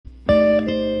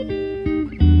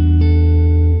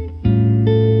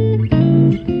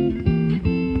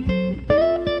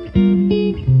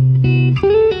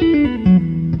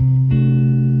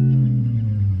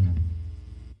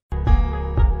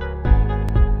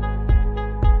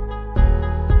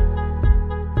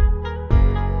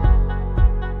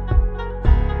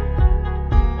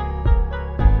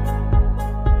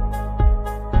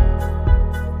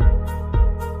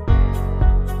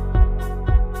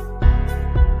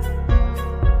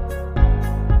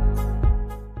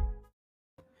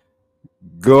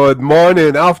Good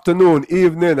morning, afternoon,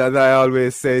 evening, as I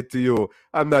always say to you.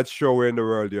 I'm not sure where in the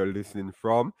world you're listening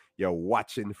from, you're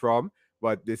watching from,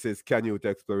 but this is Canute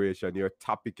Exploration, your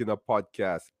topic in a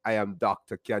podcast. I am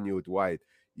Dr. Canute White.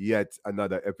 Yet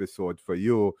another episode for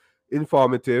you.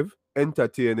 Informative,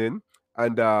 entertaining,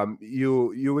 and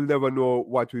you will never know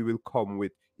what we will come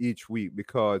with each week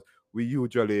because we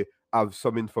usually have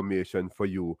some information for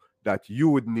you that you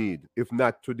would need, if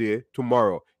not today,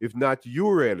 tomorrow. If not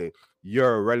you really,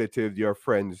 your relatives, your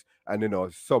friends,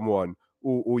 and someone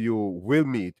who you will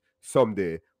meet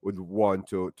someday would want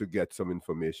to get some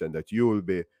information that you will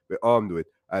be armed with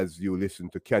as you listen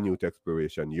to Canute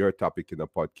Exploration, your topic in a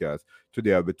podcast.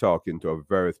 Today I'll be talking to a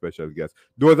very special guest.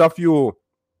 Those of you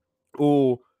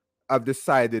who have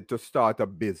decided to start a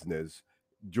business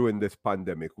during this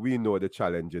pandemic. We know the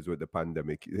challenges with the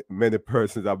pandemic. Many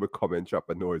persons have become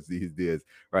entrepreneurs these days,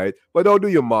 right? But how do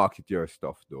you market your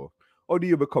stuff though? How do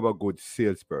you become a good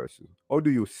salesperson? How do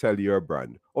you sell your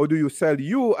brand? How do you sell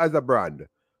you as a brand,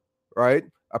 right?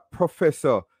 A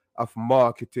professor of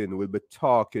marketing will be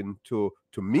talking to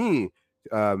me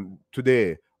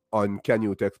today on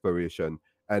Canute Exploration.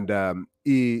 And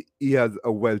he has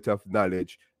a wealth of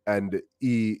knowledge and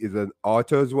he is an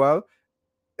author as well,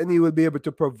 and he will be able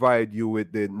to provide you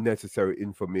with the necessary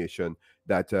information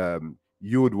that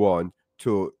you would want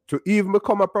to even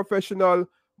become a professional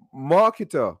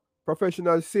marketer,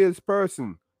 professional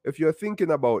salesperson. If you're thinking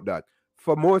about that,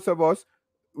 for most of us,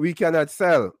 we cannot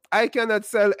sell. I cannot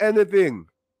sell anything.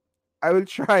 I will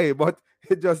try, but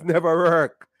it just never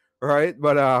work, right?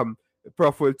 But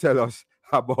Prof will tell us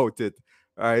about it,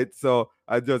 right? So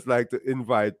I just like to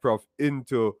invite Prof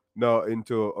into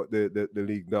the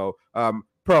league now.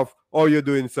 Prof, how you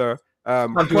doing, sir?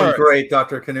 I'm doing great,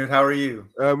 Dr. Canute. How are you?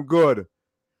 Good.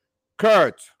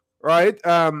 Kurt, right?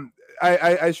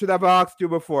 I should have asked you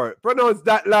before. Pronounce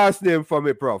that last name for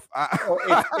me, Prof.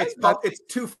 It's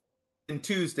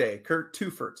Tuesday. Kurt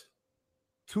Tufert.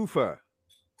 Tufer.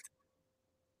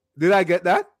 Did I get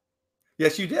that?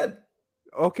 Yes, you did.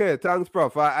 Okay, thanks,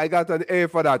 Prof. I got an A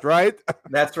for that, right?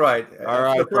 That's right. All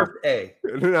right, the first A.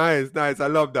 Nice. I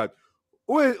love that.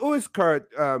 Who is Kurt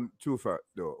Tufert,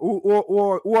 though?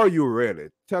 Who are you really?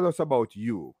 Tell us about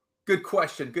you. Good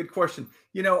question.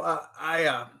 You know,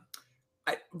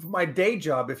 my day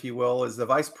job, if you will, is the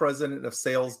vice president of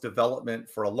sales development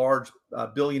for a large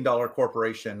billion-dollar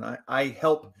corporation. I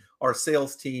help our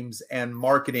sales teams and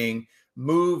marketing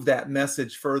move that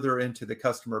message further into the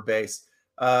customer base.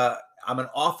 I'm an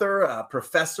author, a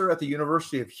professor at the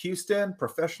University of Houston,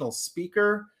 professional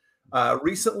speaker,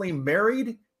 recently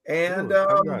married, and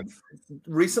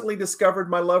recently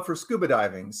discovered my love for scuba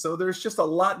diving. So there's just a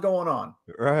lot going on.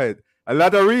 Right. A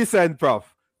lot of recent,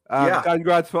 Prof. Yeah.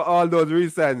 Congrats for all those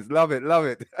recents. Love it.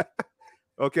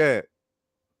 Okay.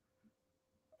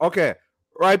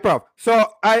 Right, Prof. So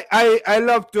I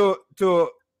love to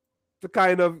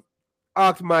kind of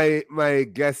ask my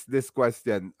guests this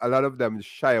question. A lot of them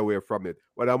shy away from it,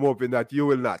 but I'm hoping that you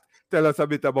will not. Tell us a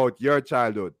bit about your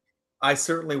childhood. I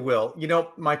certainly will. You know,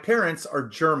 my parents are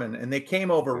German, and they came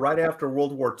over right after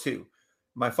World War II.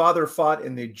 My father fought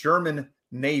in the German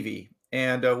Navy,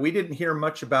 and we didn't hear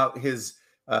much about his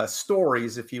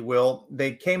stories, if you will.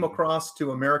 They came across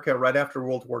to America right after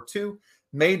World War II,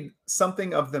 made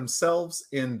something of themselves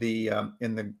in the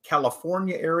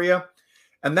California area.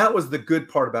 And that was the good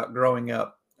part about growing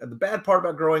up. And the bad part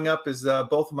about growing up is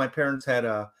both of my parents had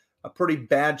a pretty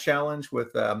bad challenge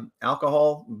with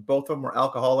alcohol. Both of them were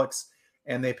alcoholics,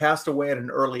 and they passed away at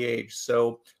an early age.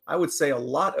 So I would say a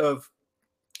lot of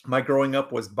my growing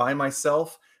up was by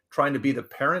myself, trying to be the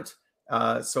parent.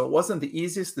 So it wasn't the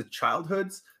easiest of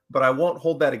childhoods, but I won't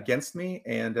hold that against me.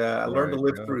 And I learned to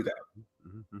live through that.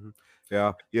 Mm-hmm.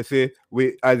 Yeah. You see,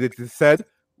 as it is said,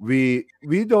 we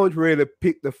don't really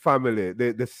pick the family,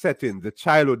 the setting, the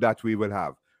childhood that we will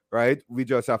have, right? We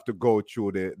just have to go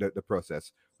through the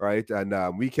process, right?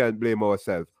 And we can't blame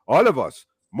ourselves. All of us,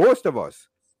 most of us,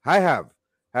 I have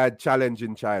had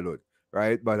challenging childhood,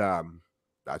 right? But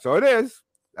that's how it is.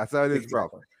 That's how it is,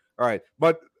 Prof. All right.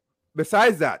 But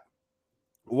besides that,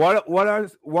 what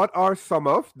are some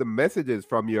of the messages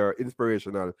from your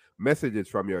inspirational messages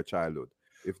from your childhood?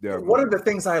 If they're one of the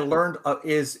things I learned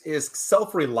is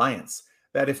self-reliance.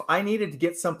 That if I needed to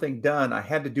get something done, I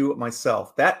had to do it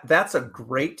myself. That's a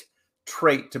great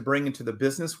trait to bring into the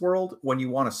business world when you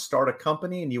want to start a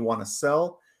company and you want to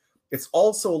sell. It's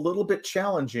also a little bit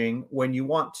challenging when you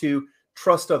want to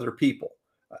trust other people.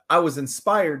 I was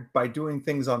inspired by doing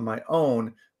things on my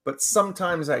own, but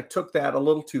sometimes I took that a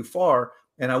little too far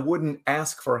and I wouldn't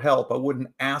ask for help. I wouldn't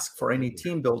ask for any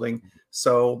team building.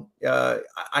 So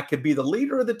I could be the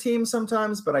leader of the team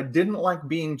sometimes, but I didn't like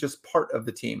being just part of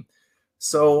the team.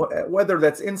 So whether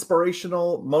that's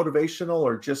inspirational, motivational,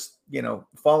 or just,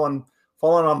 falling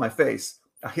on my face,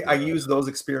 I use those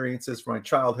experiences from my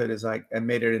childhood as I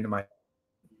made it into my.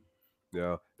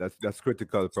 Yeah, that's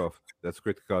critical, Prof. That's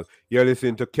critical. You're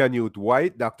listening to Canute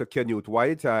White, Dr. Canute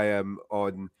White. I am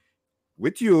on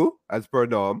with you, as per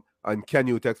norm, on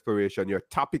Canute Exploration, your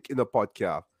topic in the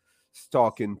podcast,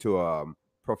 talking to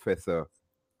Professor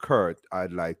Kurt,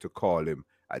 I'd like to call him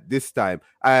at this time.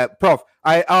 Prof,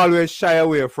 I always shy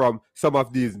away from some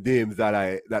of these names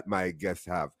that my guests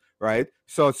have, right?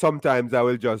 So sometimes I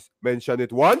will just mention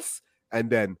it once and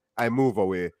then I move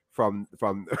away from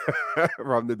from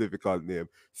the difficult name.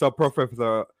 So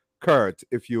Professor Kurt,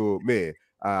 if you may,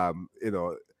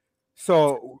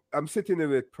 so I'm sitting in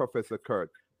with Professor Kurt,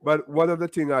 but one of the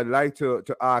things I'd like to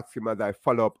ask him as I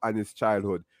follow up on his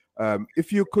childhood,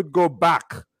 if you could go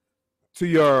back to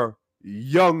your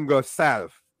younger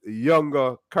self,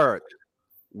 younger Kurt,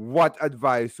 what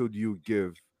advice would you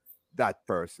give that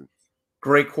person?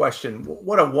 Great question.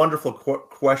 What a wonderful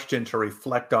question to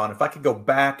reflect on. If I could go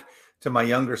back to my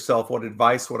younger self, what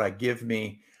advice would I give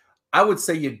me? I would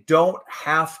say you don't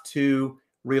have to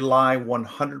rely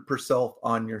 100%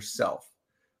 on yourself.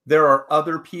 There are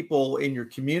other people in your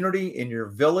community, in your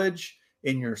village,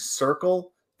 in your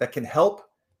circle that can help.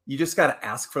 You just got to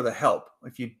ask for the help.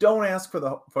 If you don't ask for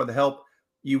the help,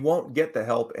 you won't get the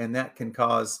help, and that can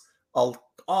cause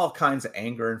all kinds of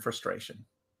anger and frustration.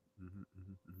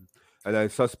 And I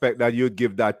suspect that you'd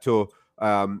give that to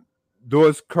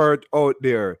those Kurt out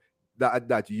there at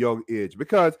that young age,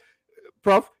 because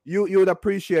Prof, you would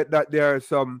appreciate that there are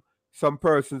some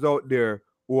persons out there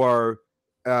who are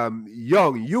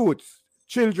young youths,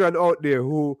 children out there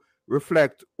who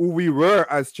reflect who we were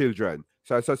as children.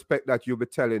 So I suspect that you'll be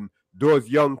telling those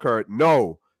young Kurt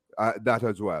no that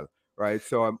as well, right?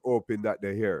 So I'm hoping that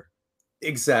they're here.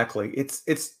 Exactly.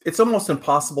 It's almost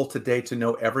impossible today to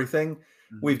know everything.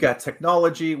 Mm-hmm. We've got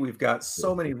technology. We've got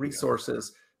so many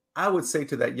resources. I would say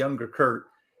to that younger Kurt,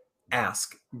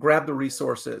 ask, grab the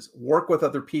resources, work with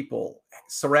other people,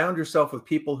 surround yourself with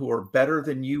people who are better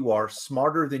than you are,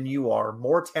 smarter than you are,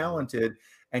 more talented,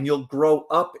 and you'll grow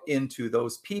up into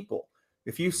those people.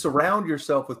 If you surround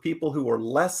yourself with people who are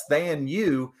less than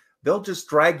you, they'll just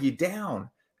drag you down.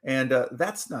 And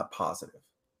that's not positive.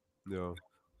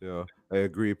 Yeah, I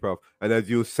agree, Prof. And as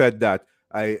you said that,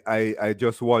 I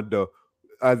just wonder,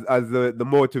 as the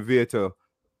motivator,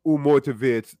 who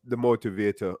motivates the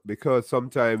motivator? Because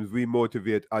sometimes we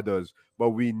motivate others,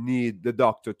 but we need the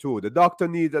doctor too. The doctor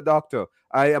needs a doctor.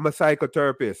 I am a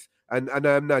psychotherapist, and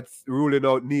I'm not ruling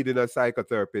out needing a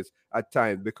psychotherapist at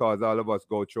times, because all of us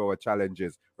go through our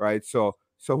challenges, right? So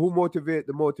who motivate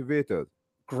the motivators?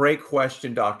 Great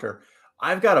question, doctor.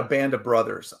 I've got a band of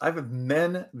brothers. I have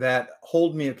men that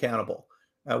hold me accountable.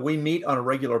 We meet on a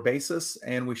regular basis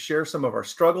and we share some of our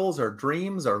struggles, our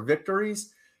dreams, our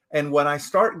victories. And when I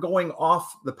start going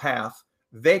off the path,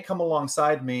 they come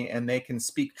alongside me and they can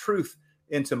speak truth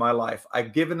into my life.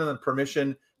 I've given them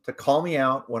permission to call me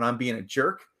out when I'm being a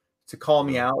jerk, to call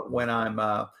me out when I'm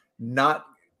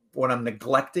when I'm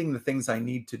neglecting the things I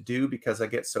need to do because I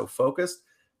get so focused.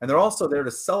 And they're also there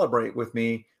to celebrate with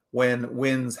me when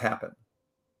wins happen.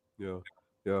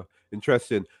 Yeah.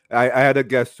 Interesting. I had a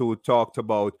guest who talked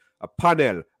about a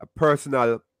personal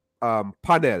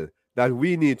panel that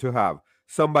we need to have.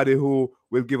 Somebody who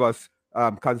will give us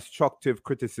constructive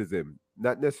criticism,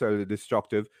 not necessarily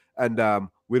destructive, and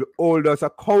will hold us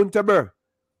accountable,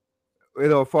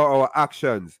 for our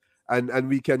actions. And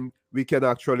we can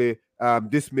actually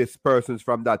dismiss persons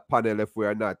from that panel if we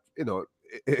are not,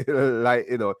 like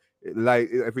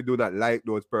if we do not like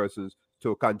those persons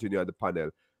to continue on the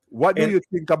panel. What do you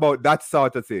think about that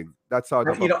sort of thing? That sort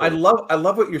of I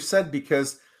love what you said,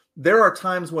 because there are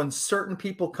times when certain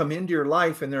people come into your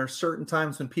life and there are certain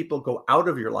times when people go out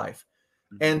of your life.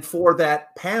 Mm-hmm. And for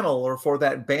that panel, or for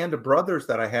that band of brothers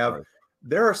that I have, right,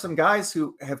 there are some guys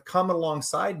who have come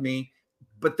alongside me,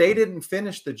 but they didn't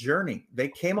finish the journey. They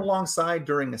came alongside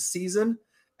during a season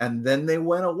and then they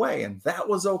went away, and that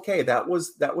was okay. That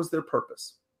was their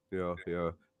purpose. Yeah.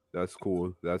 That's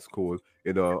cool.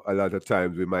 A lot of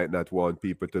times we might not want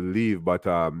people to leave, but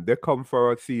they come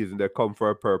for a season, they come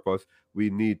for a purpose. We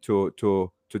need to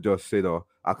just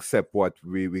accept what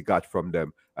we got from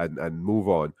them and move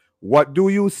on. What do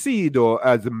you see though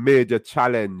as major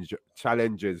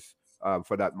challenges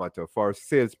for that matter for a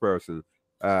salesperson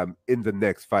in the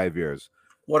next 5 years?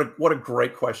 What a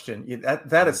great question.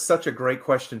 That is such a great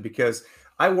question, because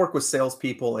I work with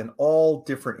salespeople in all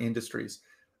different industries.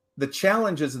 the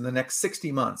challenges in the next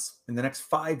 60 months, in the next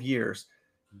 5 years,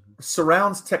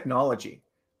 surrounds technology.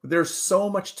 There's so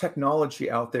much technology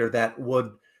out there that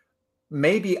would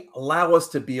maybe allow us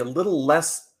to be a little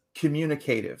less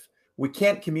communicative. We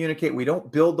can't communicate. We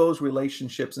don't build those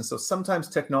relationships. And so sometimes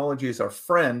technology is our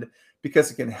friend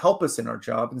because it can help us in our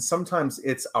job. And sometimes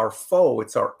it's our foe,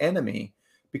 it's our enemy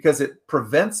because it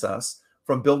prevents us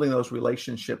from building those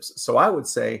relationships. So I would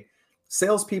say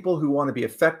salespeople who want to be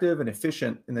effective and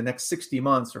efficient in the next 60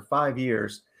 months or 5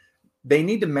 years, they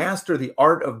need to master the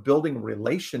art of building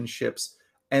relationships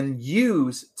and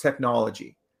use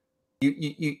technology.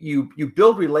 You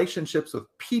build relationships with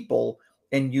people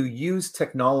and you use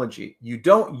technology. You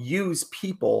don't use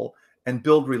people and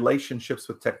build relationships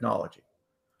with technology.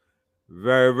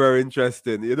 Very, very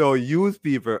interesting. Use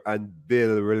people and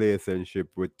build relationship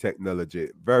with technology.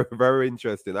 Very, very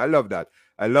interesting. I love that.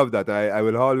 I love that. I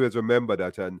will always remember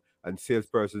that, and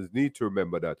salespersons need to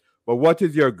remember that. But what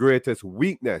is your greatest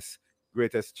weakness,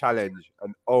 greatest challenge,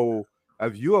 and how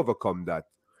have you overcome that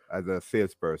as a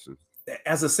salesperson?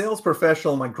 As a sales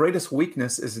professional, my greatest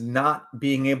weakness is not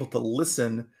being able to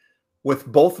listen with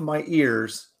both my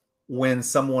ears when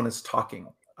someone is talking.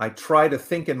 I try to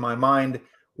think in my mind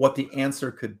what the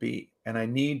answer could be, and I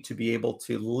need to be able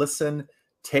to listen,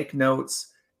 take notes,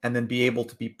 and then be able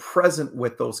to be present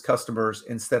with those customers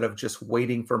instead of just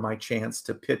waiting for my chance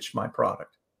to pitch my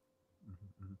product.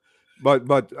 But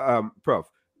Prof,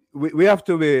 we have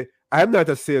to be. I'm not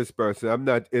a salesperson. I'm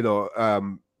not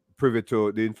privy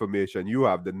to the information you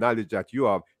have, the knowledge that you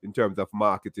have in terms of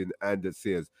marketing and the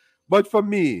sales. But for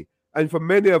me, and for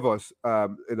many of us,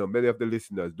 many of the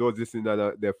listeners, those listening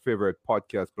on their favorite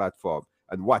podcast platform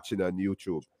and watching on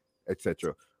YouTube,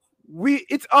 etc.,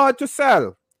 it's hard to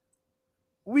sell.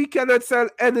 We cannot sell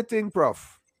anything,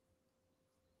 Prof.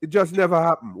 It just never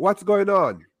happened. What's going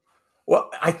on? Well,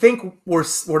 I think we're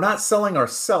not selling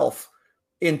ourselves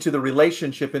into the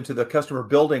relationship, into the customer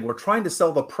building. We're trying to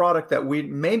sell the product that we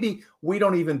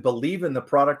don't even believe in the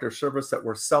product or service that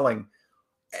we're selling.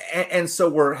 And so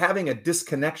we're having a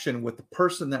disconnection with the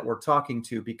person that we're talking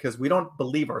to because we don't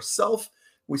believe ourselves.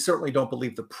 We certainly don't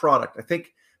believe the product. I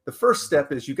think the first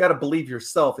step is you got to believe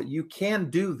yourself that you can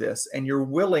do this and you're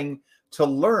willing to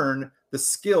learn the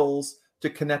skills to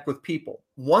connect with people.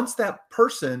 Once that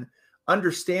person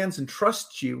understands and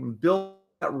trusts you and build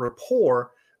that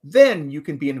rapport, then you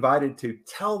can be invited to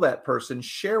tell that person,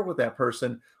 share with that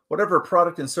person whatever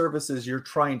product and services you're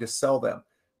trying to sell them.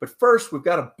 But first, we've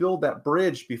got to build that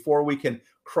bridge before we can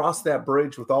cross that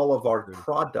bridge with all of our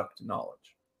product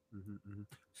knowledge. Mm-hmm.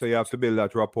 So you have to build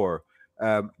that rapport.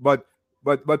 But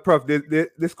Prof,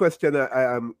 this question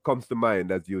comes to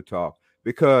mind as you talk,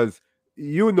 because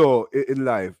in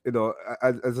life,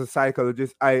 as a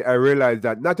psychologist, I realize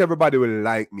that not everybody will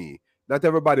like me, not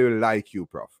everybody will like you,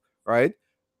 Prof. Right?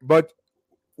 But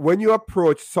when you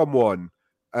approach someone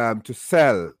to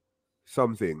sell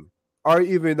something, or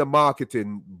even in a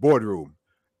marketing boardroom,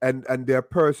 and there are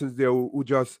persons there who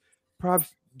just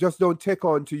perhaps just don't take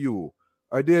on to you,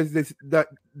 or there's this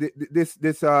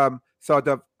sort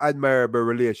of admirable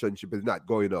relationship is not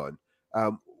going on.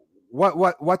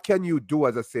 What can you do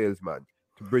as a salesman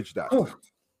to bridge that? Oh,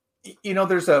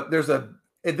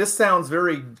 this sounds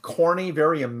very corny,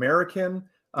 very American,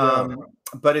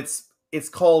 but it's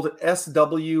called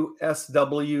SW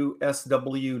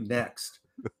next.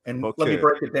 And Okay. let me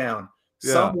break it down.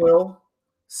 Yeah. Some will,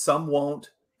 some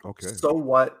won't. Okay. So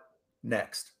what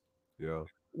next? Yeah.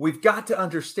 We've got to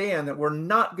understand that we're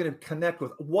not going to connect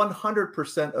with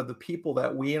 100% of the people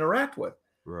that we interact with.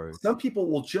 Right. Some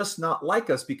people will just not like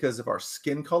us because of our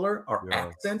skin color, our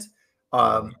accent,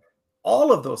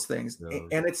 all of those things. Yeah.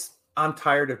 And I'm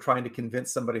tired of trying to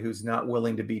convince somebody who's not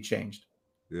willing to be changed.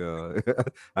 Yeah,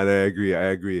 and I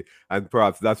agree. And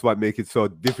perhaps that's what makes it so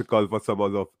difficult for some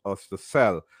of us to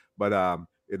sell. But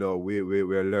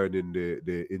we're learning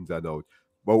the ins and outs.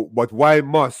 But why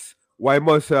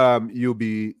must you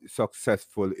be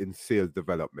successful in sales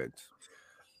development?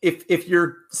 If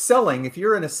you're selling, if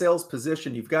you're in a sales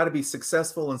position, you've got to be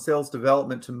successful in sales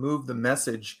development to move the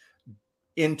message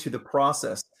into the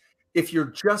process. If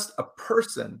you're just a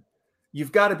person,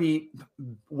 you've got to be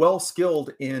well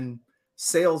skilled in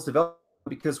sales development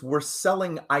because we're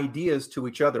selling ideas to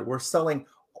each other. We're selling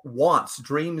wants,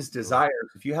 dreams, desires.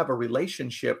 If you have a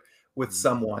relationship with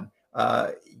someone,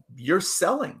 you're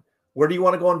selling. Where do you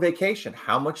want to go on vacation?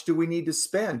 How much do we need to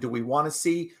spend? Do we want to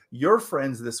see your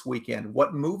friends this weekend?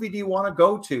 What movie do you want to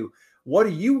go to? What do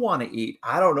you want to eat?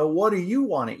 I don't know. What do you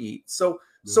want to eat? So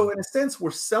in a sense, we're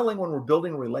selling when we're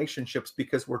building relationships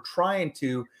because we're trying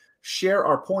to share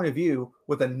our point of view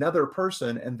with another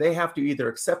person, and they have to either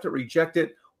accept it, reject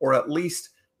it, or at least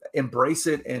embrace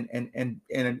it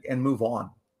and move on.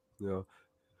 Yeah,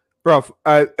 Prof.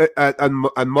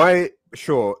 On my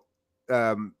show,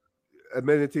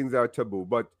 many things are taboo,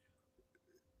 but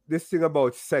this thing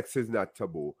about sex is not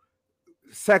taboo.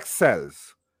 Sex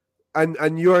sells,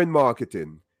 and you're in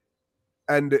marketing,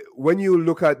 and when you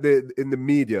look at in the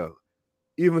media,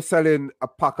 even selling a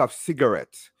pack of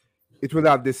cigarettes, it will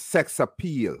have this sex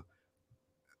appeal.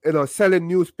 Selling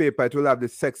newspaper, it will have the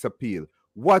sex appeal.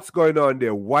 What's going on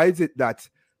there? Why is it that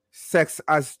sex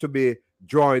has to be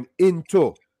drawn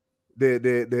into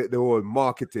the whole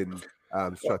marketing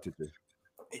strategy?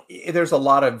 There's a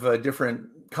lot of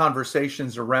different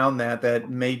conversations around that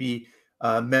maybe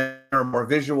men are more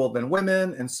visual than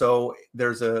women, and so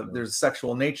there's a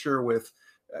sexual nature with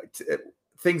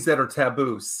things that are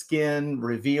taboo, skin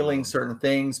revealing certain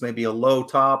things, maybe a low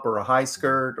top or a high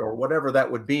skirt or whatever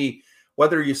that would be.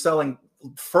 Whether you're selling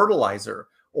fertilizer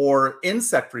or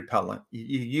insect repellent,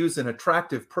 you use an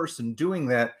attractive person doing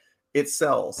that, it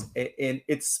sells. And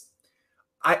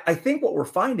I think what we're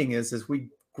finding is we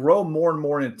grow more and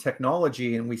more in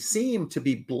technology, and we seem to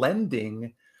be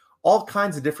blending all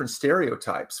kinds of different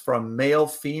stereotypes, from male,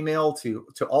 female to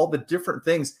all the different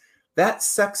things. That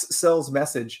sex sells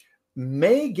message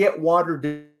may get watered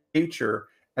down in the future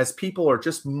as people are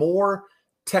just more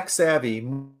tech savvy,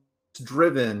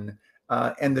 driven,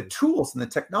 and the tools and the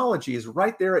technology is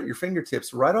right there at your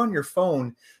fingertips, right on your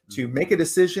phone, to make a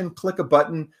decision, click a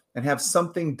button, and have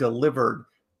something delivered.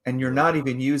 And you're not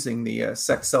even using the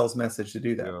sex sells message to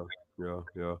do that.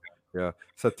 Yeah.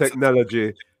 So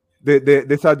technology,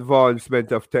 this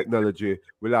advancement of technology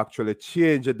will actually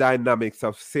change the dynamics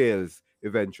of sales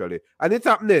eventually, and it's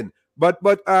happening. But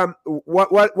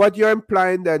what you're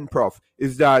implying then, Prof,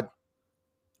 is that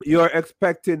you're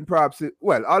expecting perhaps,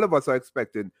 well, all of us are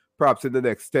expecting perhaps in the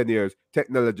next 10 years,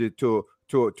 technology to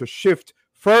shift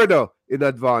further in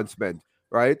advancement,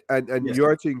 right? And Yes.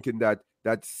 you're thinking that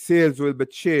sales will be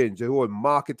changed, the whole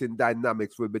marketing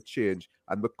dynamics will be changed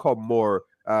and become more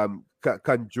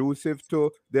conducive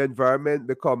to the environment,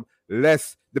 become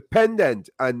less dependent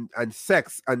on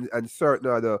sex and certain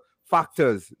other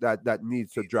factors that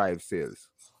needs to drive sales.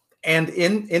 And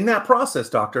in that process,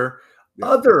 Doctor,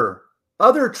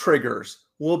 other triggers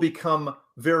will become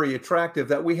very attractive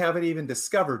that we haven't even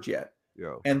discovered yet.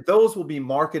 Yeah. And those will be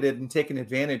marketed and taken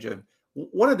advantage of.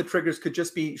 One of the triggers could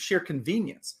just be sheer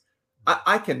convenience.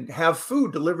 I can have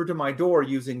food delivered to my door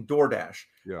using DoorDash.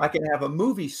 Yeah. I can have a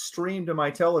movie streamed to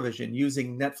my television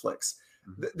using Netflix.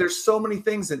 There's so many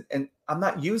things, and I'm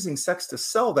not using sex to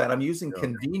sell that. I'm using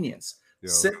convenience.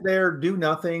 Sit there, do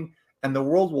nothing, and the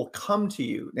world will come to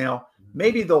you. Now,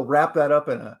 maybe they'll wrap that up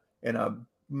in a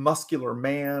muscular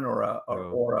man or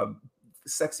a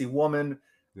sexy woman,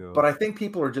 but I think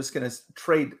people are just going to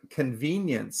trade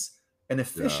convenience and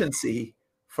efficiency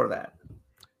for that.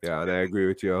 Yeah, and I agree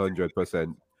with you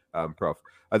 100%, Prof.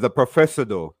 As a professor,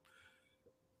 though,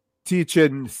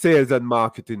 teaching sales and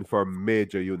marketing for a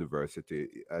major university,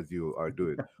 as you are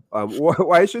doing,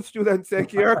 why should students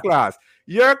take your class?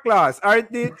 Your class,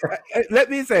 aren't they?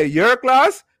 Let me say, your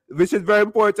class, which is very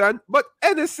important, but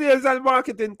any sales and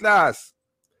marketing class.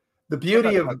 The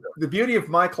beauty of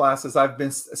my class is I've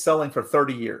been selling for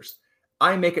 30 years.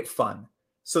 I make it fun.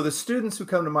 So the students who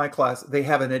come to my class, they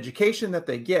have an education that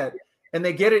they get, and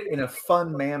they get it in a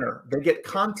fun manner. They get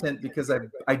content because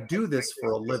I do this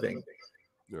for a living.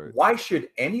 Right. Why should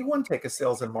anyone take a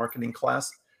sales and marketing class?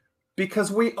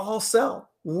 Because we all sell,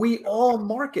 we all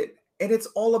market, and it's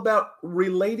all about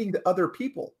relating to other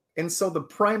people. And so the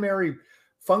primary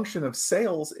function of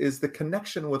sales is the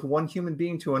connection with one human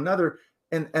being to another.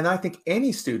 And I think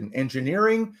any student,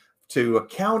 engineering to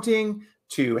accounting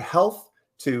to health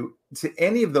to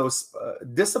any of those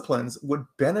disciplines, would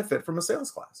benefit from a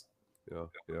sales class.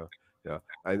 Yeah.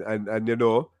 And you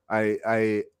know,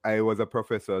 I was a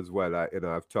professor as well.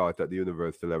 I've taught at the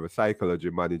university level, psychology,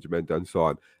 management, and so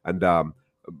on. And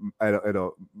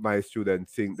my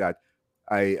students think that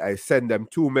I send them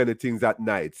too many things at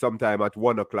night. Sometime at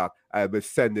 1 o'clock, I'll be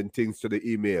sending things to the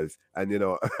emails. And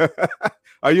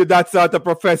are you that sort of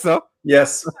professor?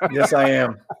 Yes, I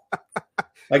am.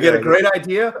 I get a great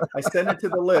idea. I send it to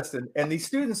the list, and these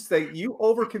students say, "You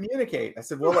over communicate." I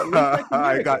said, "Well, at least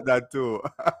I got that too."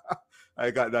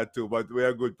 I got that too. But we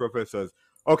are good professors.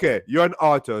 Okay, you're an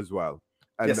author as well,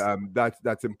 and yes.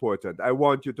 That's important. I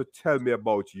want you to tell me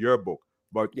about your book.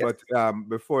 But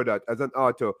before that, as an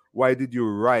author, why did you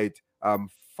write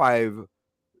 5?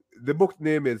 The book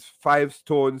name is 5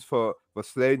 Stones for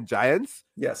Slaying Giants.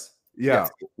 Yes. Yeah.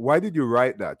 Yes. Why did you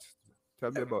write that?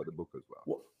 Tell me about the book as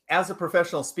well. As a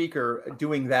professional speaker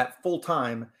doing that full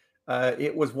time,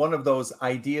 it was one of those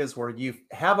ideas where you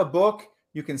have a book,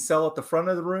 You can sell at the front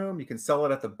of the room. You can sell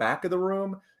it at the back of the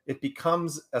room. It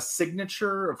becomes a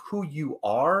signature of who you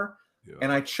are. Yeah.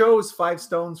 And I chose 5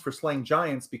 stones for slaying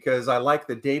giants because I like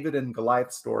the David and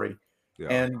Goliath story. Yeah.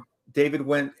 And David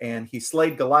went and he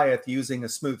slayed Goliath using a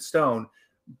smooth stone,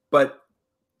 but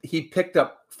he picked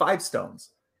up 5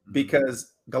 stones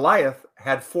because Goliath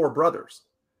had 4 brothers.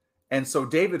 And so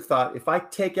David thought, if I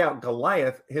take out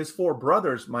Goliath, his 4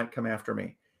 brothers might come after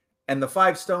me. And the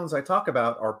 5 stones I talk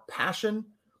about are passion,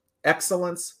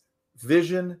 excellence,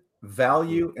 vision,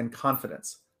 value, and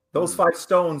confidence. Those 5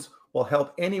 stones will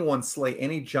help anyone slay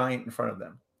any giant in front of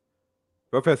them.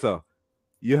 Professor,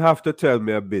 you have to tell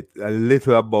me a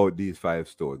little about these 5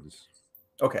 stones.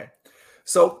 Okay.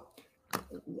 So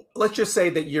let's just say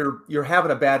that you're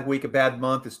having a bad week, a bad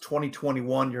month. It's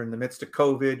 2021. You're in the midst of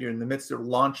COVID. You're in the midst of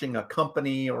launching a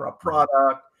company or a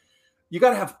product. You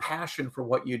got to have passion for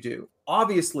what you do.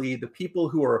 Obviously, the people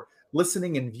who are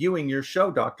listening and viewing your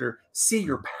show, Doctor, see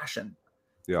your passion.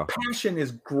 Yeah. Passion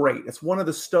is great. It's one of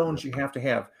the stones you have to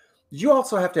have. You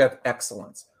also have to have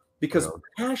excellence, because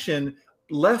passion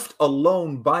left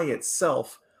alone by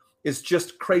itself is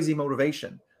just crazy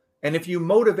motivation. And if you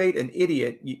motivate an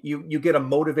idiot, you get a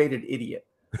motivated idiot.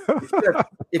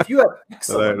 If you have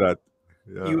excellence, I like that.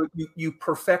 Yeah. you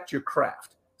perfect your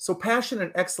craft. So passion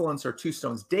and excellence are 2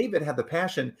 stones. David had the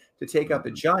passion to take out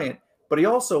the giant, but he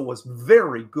also was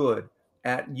very good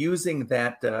at using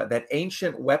that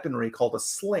ancient weaponry called a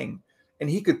sling, and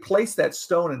he could place that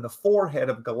stone in the forehead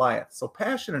of Goliath. So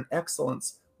passion and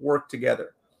excellence work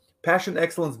together. Passion,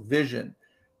 excellence, vision.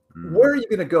 Where are you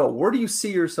going to go? Where do you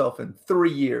see yourself in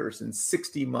 3 years, in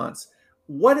 60 months?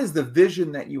 What is the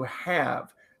vision that you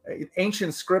have?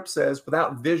 Ancient script says,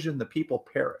 without vision, the people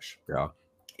perish. Yeah.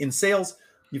 In sales,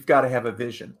 you've got to have a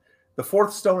vision. The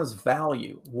 4th stone is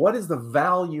value. What is the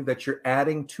value that you're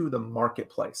adding to the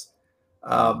marketplace?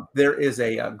 There is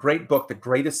a great book, The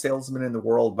Greatest Salesman in the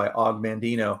World by Og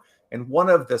Mandino. And one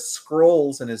of the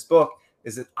scrolls in his book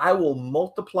is that I will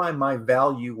multiply my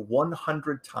value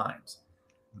 100 times.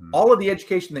 All of the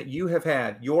education that you have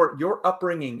had, your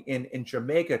upbringing in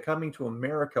Jamaica, coming to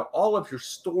America, all of your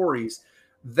stories,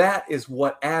 that is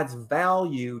what adds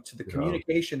value to the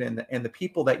communication and the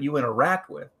people that you interact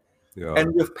with. Yeah.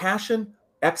 And with passion,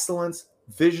 excellence,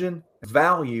 vision,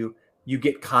 value, you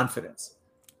get confidence.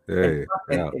 And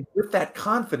with that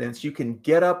confidence, you can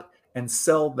get up and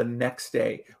sell the next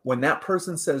day. When that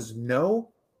person says no,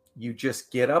 you just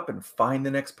get up and find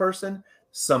the next person.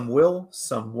 Some will,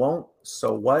 some won't.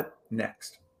 So what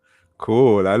next?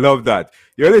 Cool. I love that.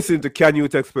 You're listening to Ken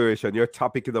Youth Exploration, your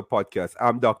topic in the podcast.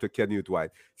 I'm Dr. Ken Youth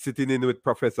White, sitting in with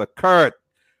Professor Kurt.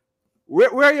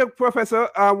 Where are you, Professor?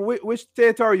 Which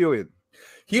state are you in?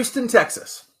 Houston,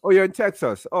 Texas. Oh, you're in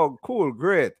Texas. Oh, cool.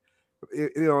 Great.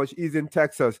 You know, he's in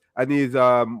Texas, and he's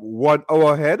 1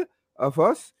 hour ahead of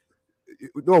us.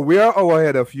 No, we are an hour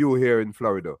ahead of you here in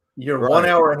Florida. You're 1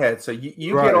 hour ahead, so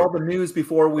you get all the news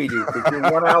before we do, because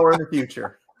you're 1 hour in the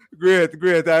future.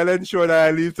 Great. I'll ensure that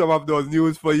I leave some of those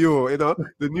news for you. You know,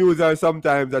 the news are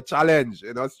sometimes a challenge.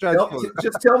 You know, stressful.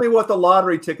 Just tell me what the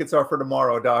lottery tickets are for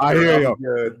tomorrow, Doctor. I hear you.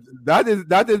 Good.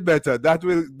 That is better. That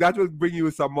will bring you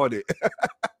some money.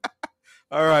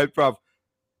 All right, Prof.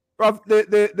 Prof,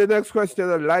 the next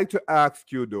question I'd like to ask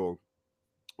you, though,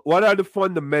 what are the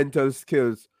fundamental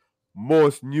skills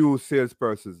most new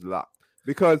salespersons lack?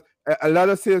 Because a lot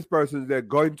of salespersons, they're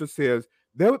going to sales,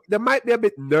 they might be a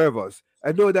bit nervous.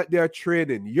 I know that they're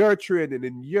training, you're training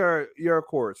in your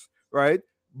course, right?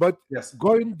 But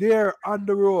going there on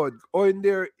the road, going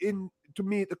there in to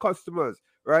meet the customers,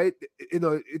 right? You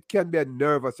know, it can be a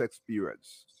nervous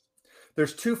experience.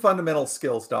 There's 2 fundamental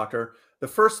skills, Doctor. The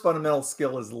first fundamental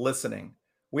skill is listening.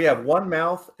 We have 1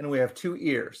 mouth and we have 2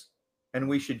 ears, and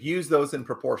we should use those in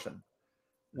proportion.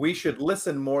 We should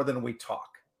listen more than we talk.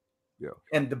 Yeah.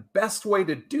 And the best way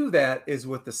to do that is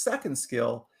with the second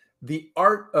skill, the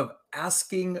art of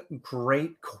asking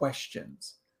great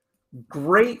questions.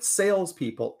 Great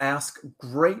salespeople ask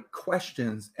great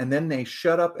questions, and then they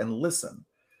shut up and listen.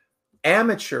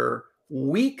 Amateur,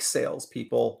 weak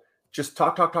salespeople just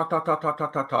talk,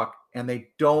 and they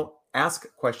don't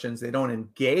ask questions. They don't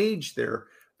engage their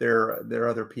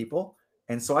other people.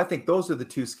 And so I think those are the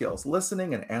 2 skills: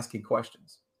 listening and asking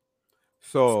questions.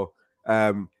 So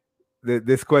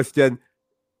this question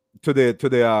to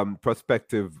the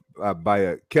prospective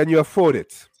buyer: can you afford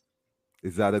it?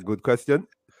 Is that a good question?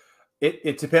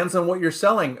 It depends on what you're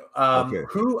selling.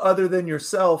 Who other than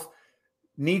yourself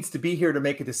needs to be here to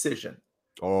make a decision?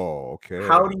 Oh, okay.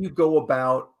 How do you go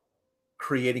about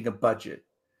creating a budget?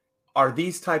 Are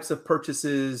these types of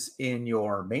purchases in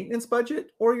your maintenance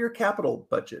budget or your capital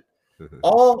budget?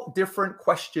 All different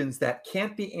questions that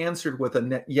can't be answered with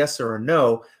a yes or a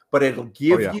no, but it'll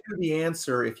give you the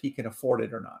answer if he can afford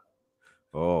it or not.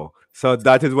 Oh, so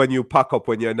that is when you pack up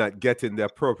when you're not getting the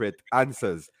appropriate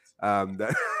answers. I love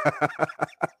that.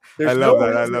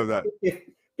 I love that.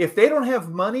 If they don't have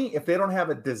money, if they don't have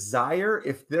a desire,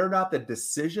 if they're not the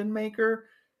decision maker,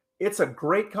 it's a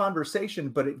great conversation,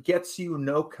 but it gets you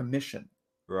no commission.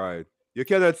 Right. You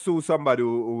cannot sue somebody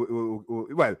who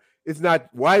well, it's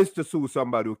not wise to sue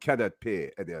somebody who cannot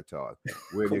pay any at all.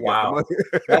 When you wow.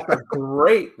 get the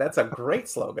money. That's a great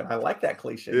slogan. I like that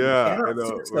cliche. Yeah. You cannot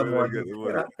sue someone who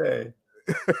cannot pay.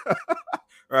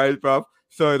 Right, Prof.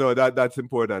 So that's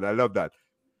important. I love that.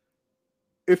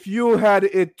 If you had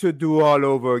it to do all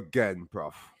over again,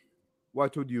 Prof,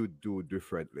 what would you do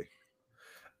differently?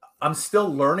 I'm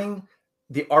still learning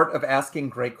the art of asking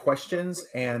great questions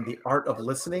and the art of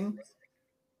listening.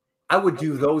 I would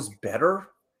do those better,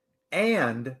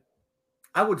 and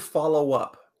I would follow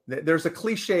up. There's a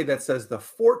cliche that says the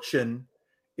fortune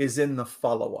is in the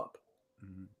follow-up.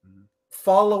 Mm-hmm.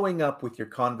 Following up with your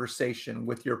conversation,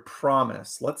 with your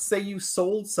promise. Let's say you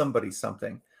sold somebody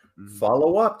something. Mm-hmm.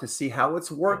 Follow up to see how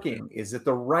it's working. Is it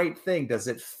the right thing? Does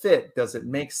it fit? Does it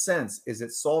make sense? Is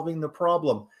it solving the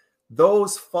problem?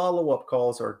 Those follow-up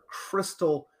calls are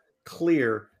crystal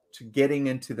clear to getting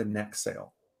into the next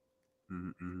sale.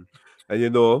 Mm-hmm. And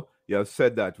you have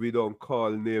said that we don't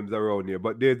call names around here,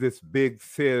 but there's this big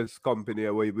sales company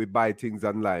where we buy things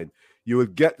online. You will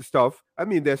get stuff. I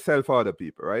mean, they sell for other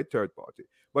people, right? Third party.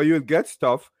 But you'll get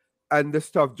stuff and the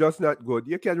stuff just not good.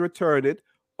 You can return it.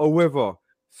 However,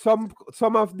 some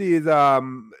of these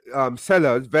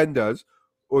sellers, vendors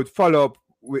would follow up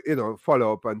with,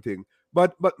 follow up and things.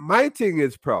 But my thing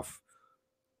is, Prof,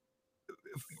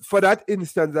 for that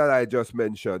instance that I just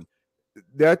mentioned,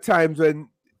 there are times when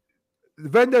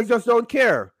vendors just don't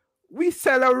care. We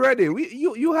sell already.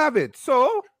 You have it.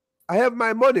 So I have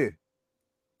my money.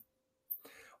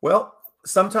 Well,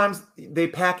 sometimes they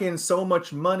pack in so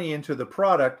much money into the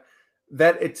product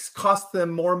that it's cost them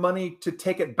more money to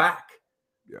take it back.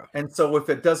 Yeah. And so if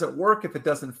it doesn't work, if it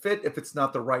doesn't fit, if it's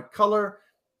not the right color,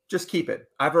 just keep it.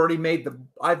 I've made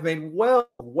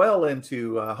well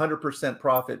into 100%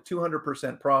 profit,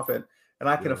 200% profit, and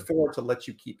I can afford to let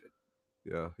you keep it.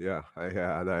 Yeah,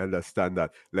 and I understand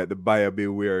that. Let the buyer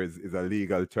beware is a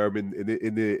legal term in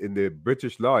the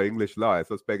British law, English law. I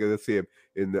suspect it's the same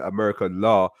in the American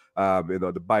law.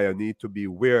 The buyer need to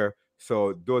beware.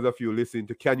 So those of you listening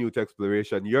to Can Youth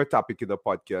Exploration, your topic in the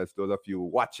podcast, those of you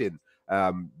watching,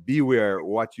 beware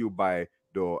what you buy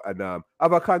though, and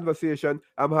have a conversation.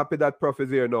 I'm happy that Prof is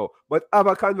here now, but have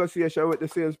a conversation with the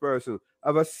salesperson.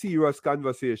 Have a serious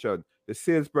conversation. The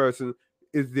salesperson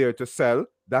is there to sell.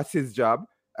 That's his job,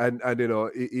 and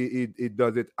he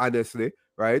does it honestly,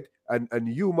 right?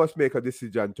 And you must make a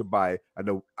decision to buy, and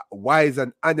a wise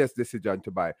and honest decision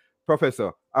to buy.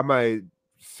 Professor, am I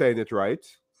saying it right?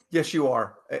 Yes, you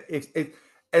are.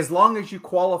 As long as you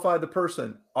qualify the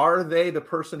person, are they the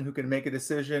person who can make a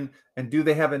decision, and do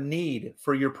they have a need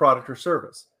for your product or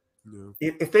service?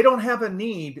 Yeah. If they don't have a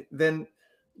need, then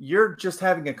you're just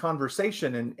having a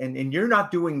conversation, and you're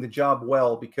not doing the job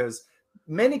well, because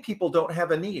many people don't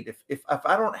have a need. If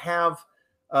I don't have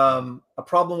a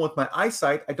problem with my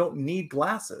eyesight, I don't need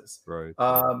glasses. Right.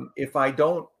 If I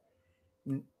don't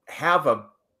have a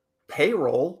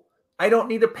payroll, I don't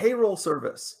need a payroll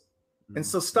service. And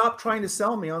so stop trying to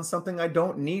sell me on something I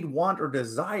don't need, want, or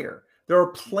desire. There are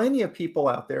plenty of people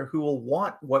out there who will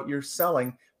want what you're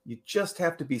selling. You just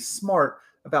have to be smart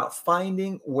about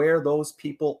finding where those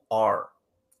people are.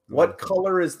 What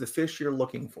color is the fish you're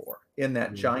looking for in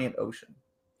that giant ocean?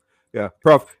 Yeah,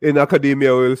 Prof, in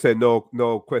academia, we'll say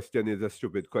no question is a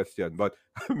stupid question, but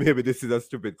maybe this is a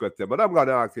stupid question, but I'm going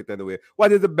to ask it anyway.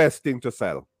 What is the best thing to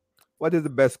sell? What is the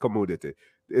best commodity,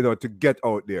 to get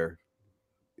out there,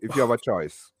 if you have a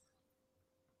choice?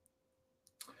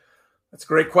 That's a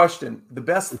great question. The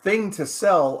best thing to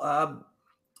sell,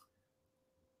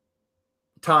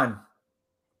 time.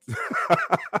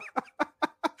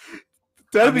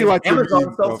 Tell me what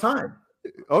Amazon sells time.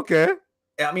 Okay.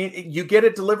 I mean, you get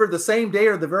it delivered the same day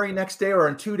or the very next day or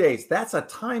in 2 days. That's a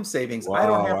time savings. Wow, I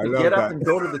don't have to get up and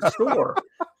go to the store.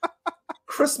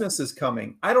 Christmas is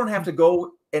coming. I don't have to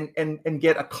go and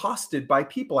get accosted by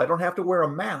people. I don't have to wear a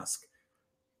mask.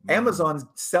 Amazon's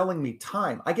selling me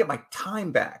time. I get my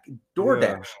time back.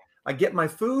 DoorDash. I get my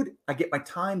food. I get my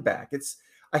time back.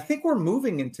 I think we're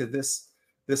moving into this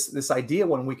idea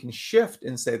when we can shift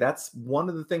and say that's one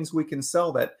of the things we can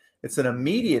sell, that it's an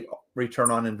immediate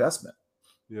return on investment.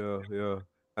 Yeah.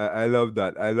 I love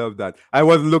that. I love that. I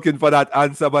wasn't looking for that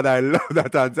answer, but I love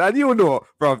that answer. And you know,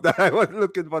 Prof, that I wasn't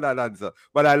looking for that answer,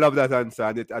 but I love that answer,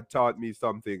 and it taught me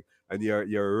something. And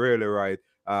you're really right.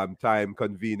 Time,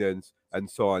 convenience, and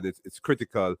so on. It's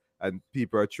critical, and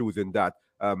people are choosing that.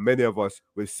 Many of us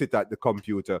will sit at the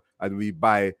computer and we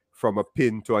buy from a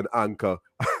pin to an anchor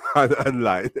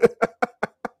online,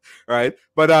 right?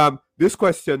 But this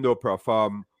question though, Prof,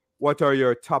 what are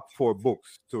your top 4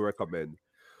 books to recommend?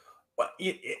 Well,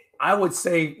 I would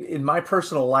say in my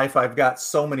personal life, I've got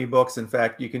so many books. In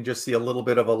fact, you can just see a little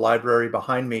bit of a library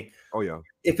behind me. Oh yeah.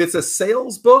 If it's a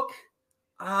sales book,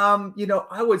 I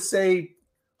would say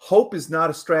Hope is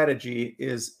Not a Strategy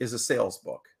is a sales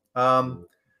book.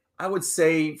 I would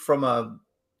say from a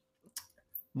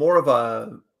more of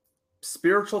a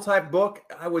spiritual type book,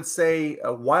 I would say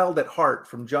Wild at Heart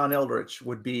from John Eldridge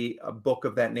would be a book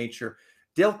of that nature.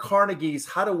 Dale Carnegie's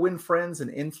How to Win Friends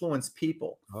and Influence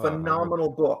People, phenomenal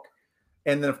book.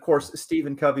 And then, of course,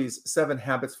 Stephen Covey's 7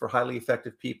 Habits for Highly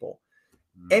Effective People.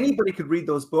 Anybody could read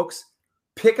those books,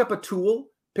 pick up a tool,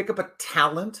 pick up a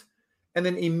talent, and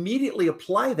then immediately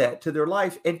apply that to their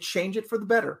life and change it for the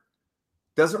better.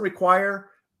 Doesn't require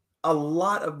a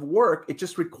lot of work. It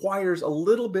just requires a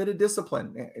little bit of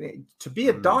discipline. To be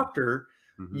a doctor,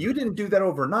 you didn't do that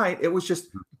overnight. It was just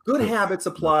good habits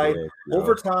applied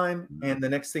over time. And the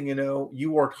next thing you know,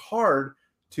 you worked hard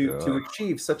to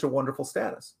achieve such a wonderful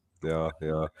status. Yeah,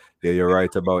 you're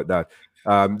right about that.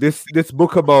 This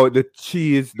book about the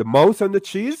cheese, the mouse and the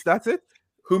cheese, that's it?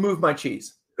 Who Moved My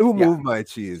Cheese? Who Moved My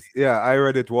Cheese? Yeah, I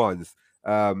read it once.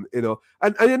 And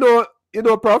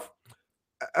Prof,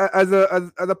 as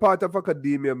a part of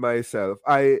academia myself,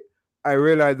 I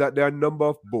realized that there are a number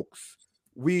of books.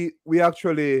 We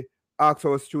actually ask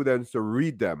our students to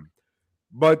read them,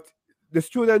 but the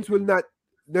students will not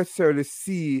necessarily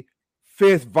see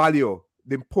face value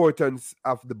the importance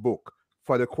of the book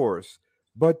for the course.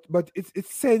 But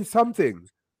it's saying something.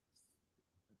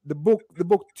 The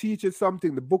book teaches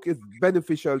something. The book is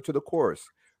beneficial to the course,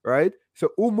 right? So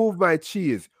Who Moved My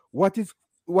Cheese? What is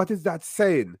that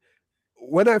saying?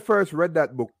 When I first read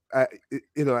that book, I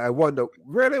wonder,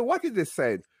 really, what is this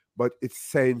saying? But it's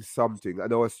saying something,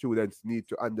 and our students need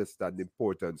to understand the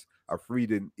importance of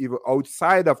reading, even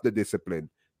outside of the discipline,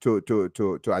 to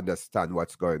understand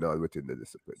what's going on within the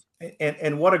discipline.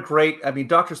 And what a great,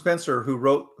 Dr. Spencer, who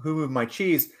wrote Who Moved My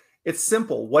Cheese, it's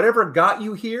simple. Whatever got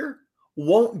you here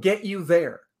won't get you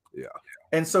there. Yeah.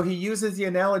 And so he uses the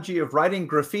analogy of writing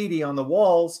graffiti on the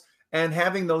walls and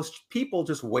having those people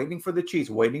just waiting for the cheese,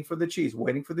 waiting for the cheese,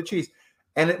 waiting for the cheese.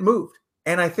 And it moved.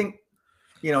 And I think,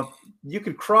 you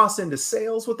could cross into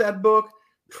sales with that book.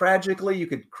 Tragically, you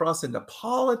could cross into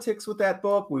politics with that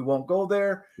book. We won't go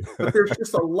there. But there's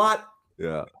just a lot.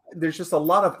 Yeah. There's just a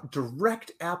lot of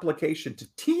direct application to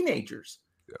teenagers.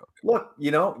 Yeah. Look,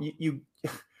 you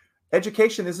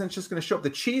education isn't just going to show up. The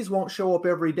cheese won't show up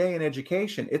every day in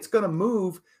education. It's going to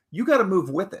move. You got to move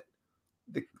with it.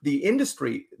 The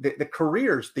industry, the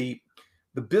careers, the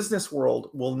business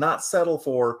world will not settle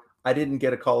for, I didn't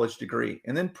get a college degree.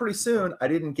 And then pretty soon, I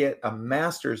didn't get a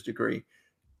master's degree.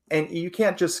 And you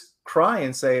can't just cry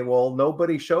and say, well,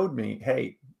 nobody showed me.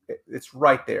 Hey, it's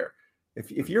right there.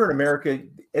 If you're in America,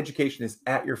 education is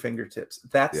at your fingertips.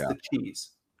 That's the cheese.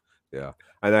 Yeah.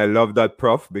 And I love that,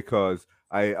 Prof, because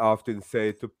I often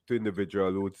say to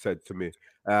individuals who said to me,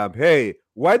 hey,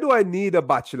 why do I need a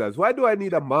bachelor's? Why do I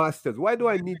need a master's? Why do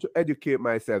I need to educate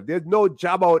myself? There's no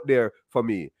job out there for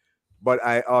me. But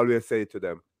I always say to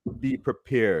them, be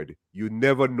prepared. You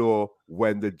never know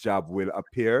when the job will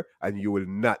appear, and you will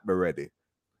not be ready.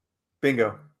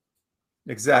 Bingo.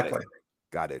 Exactly.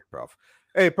 Got it, Prof.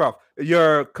 Hey, Prof,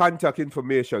 your contact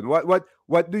information.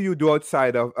 What do you do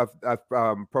outside of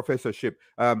professorship?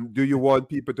 Do you want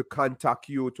people to contact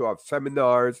you to have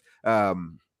seminars,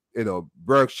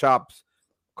 workshops?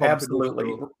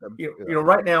 Absolutely.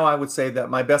 Right now, I would say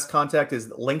that my best contact is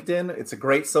LinkedIn. It's a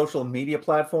great social media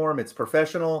platform. It's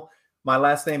professional. My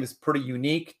last name is pretty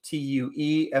unique,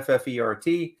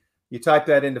 TUEFFERT. You type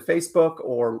that into Facebook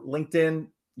or LinkedIn,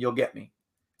 you'll get me.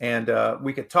 And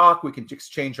we could talk, we can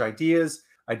exchange ideas.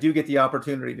 I do get the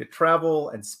opportunity to travel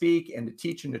and speak and to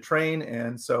teach and to train.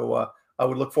 And so I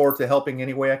would look forward to helping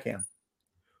any way I can.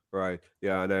 Right.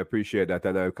 Yeah, and I appreciate that.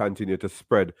 And I'll continue to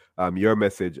spread your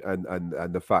message and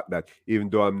the fact that even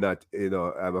though I'm not,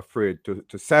 I'm afraid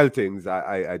to sell things,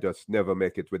 I just never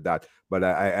make it with that. But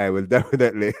I will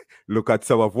definitely look at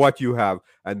some of what you have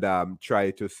and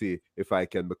try to see if I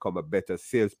can become a better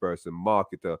salesperson,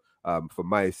 marketer for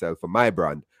myself, for my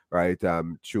brand, right?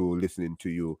 Through listening to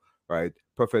you, right?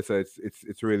 Professor,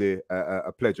 it's really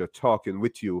a pleasure talking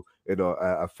with you,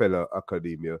 a fellow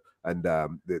academia, and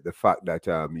the fact that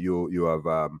you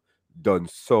have done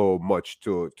so much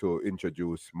to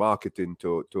introduce marketing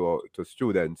to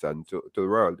students and to the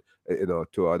world,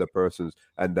 to other persons,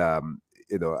 and I'm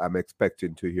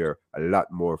expecting to hear a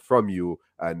lot more from you,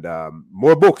 and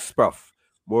more books, Prof.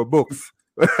 More books.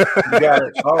 You got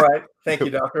it. All right. Thank you,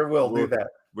 Doctor. We'll do that.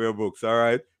 More books. All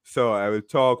right. So I will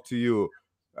talk to you.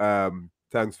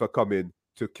 Thanks for coming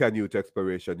to Canute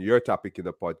Exploration, your topic in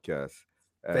the podcast.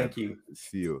 Thank you.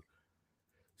 See you.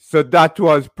 So that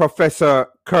was Professor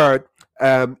Kurt.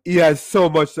 He has so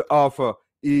much to offer.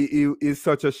 He is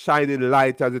such a shining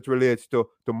light as it relates to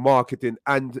marketing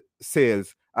and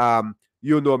sales.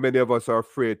 Many of us are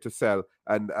afraid to sell,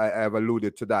 and I have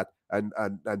alluded to that. And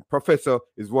Professor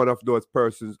is one of those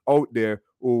persons out there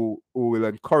who will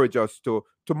encourage us to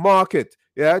market,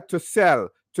 to sell,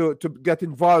 to get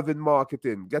involved in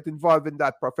marketing, get involved in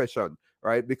that profession,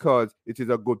 right? Because it is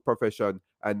a good profession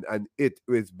and it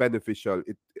is beneficial.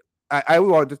 I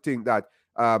want to think that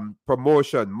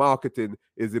promotion, marketing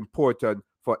is important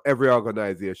for every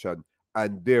organization,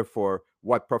 and therefore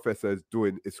what Professor is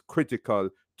doing is critical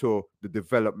to the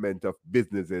development of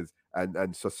businesses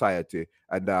and society.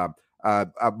 And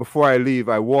before I leave,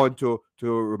 I want to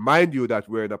remind you that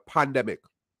we're in a pandemic.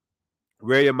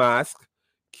 Wear your mask,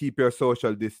 keep your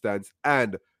social distance,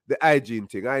 and the hygiene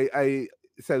thing. I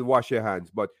said wash your hands,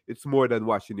 but it's more than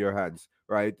washing your hands,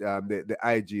 right? The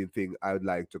hygiene thing, I would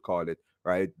like to call it,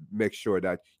 right? Make sure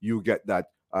that you get that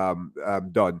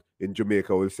done. In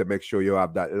Jamaica, we'll say make sure you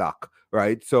have that lock,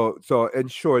 right? So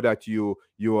ensure that you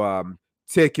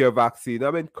take your vaccine.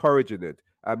 I'm encouraging it.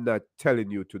 I'm not telling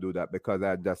you to do that because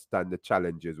I understand the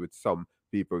challenges with some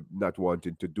people not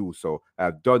wanting to do so.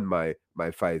 I've done my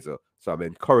Pfizer, so I'm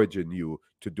encouraging you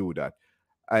to do that.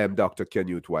 I am Dr.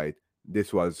 Canute White.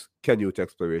 This was Canute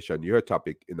Exploration, your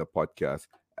topic in the podcast,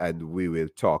 and we will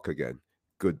talk again.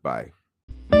 Goodbye.